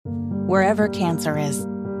Wherever cancer is,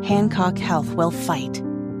 Hancock Health will fight.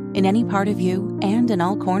 In any part of you and in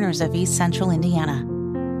all corners of East Central Indiana.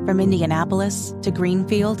 From Indianapolis to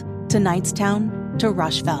Greenfield to Knightstown to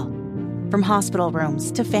Rushville. From hospital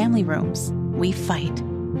rooms to family rooms, we fight.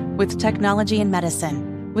 With technology and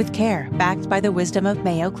medicine, with care backed by the wisdom of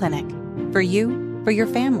Mayo Clinic. For you, for your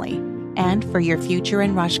family, and for your future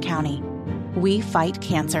in Rush County. We fight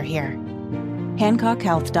cancer here.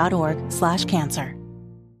 HancockHealth.org/cancer.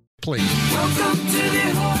 Please. Welcome to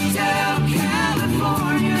the Hotel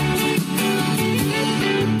California.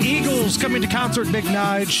 Eagles coming to concert, Big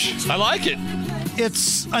Nige. I like it.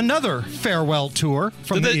 It's another farewell tour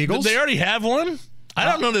from the Eagles. Did they already have one? I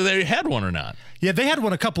don't know that they had one or not. Yeah, they had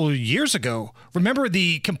one a couple of years ago. Remember,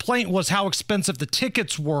 the complaint was how expensive the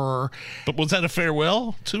tickets were. But was that a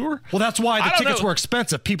farewell tour? Well, that's why the tickets were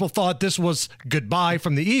expensive. People thought this was goodbye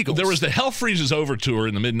from the Eagles. There was the Hell Freezes Over tour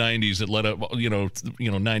in the mid-'90s that led up,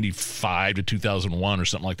 95 to 2001 or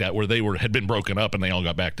something like that, where they had been broken up and they all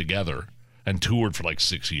got back together and toured for like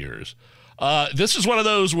 6 years. This is one of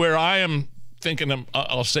those where I am thinking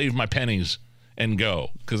I'll save my pennies and go,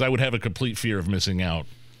 because I would have a complete fear of missing out,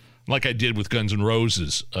 like I did with Guns N'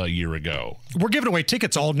 Roses a year ago. We're giving away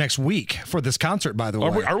tickets all next week for this concert, by the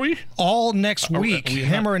way. Are we? All next week.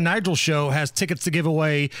 Hammer and Nigel Show has tickets to give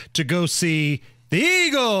away to go see the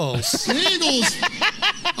Eagles. The Eagles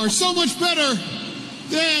are so much better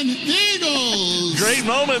than the Eagles. Great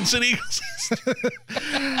moments in Eagles.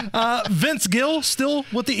 Vince Gill still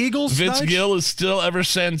with the Eagles? Vince Gill is still, ever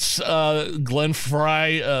since Glenn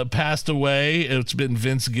Fry passed away, it's been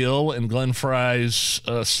Vince Gill and Glenn Fry's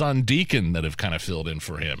son Deacon that have kind of filled in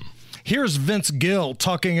for him. Here's Vince Gill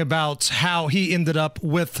talking about how he ended up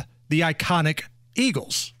with the iconic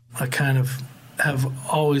Eagles. I kind of have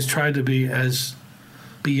always tried to be as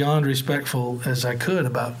beyond respectful as I could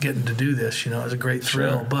about getting to do this. It was a great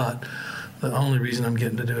thrill, Sure. But the only reason I'm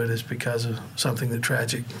getting to do it is because of something that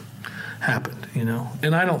tragic happened,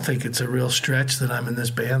 And I don't think it's a real stretch that I'm in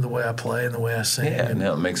this band, the way I play and the way I sing. Yeah,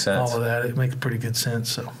 no, it makes sense. All of that, it makes pretty good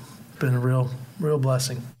sense. So it's been a real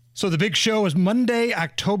blessing. So the big show is Monday,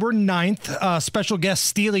 October 9th. Special guest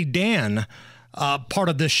Steely Dan, part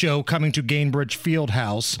of this show, coming to Gainbridge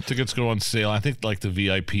Fieldhouse. Tickets go on sale. I think like the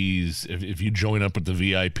VIPs, if you join up with the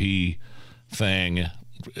VIP thing,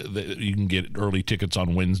 you can get early tickets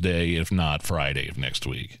on Wednesday, if not Friday of next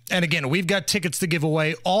week. And again, we've got tickets to give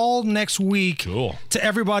away all next week to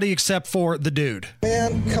everybody except for the dude.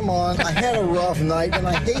 Man, come on. I had a rough night, and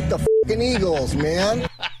I hate the fucking Eagles, man.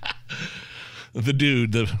 The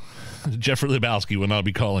dude, Jeffrey Lebowski, will not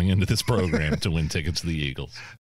be calling into this program to win tickets to the Eagles.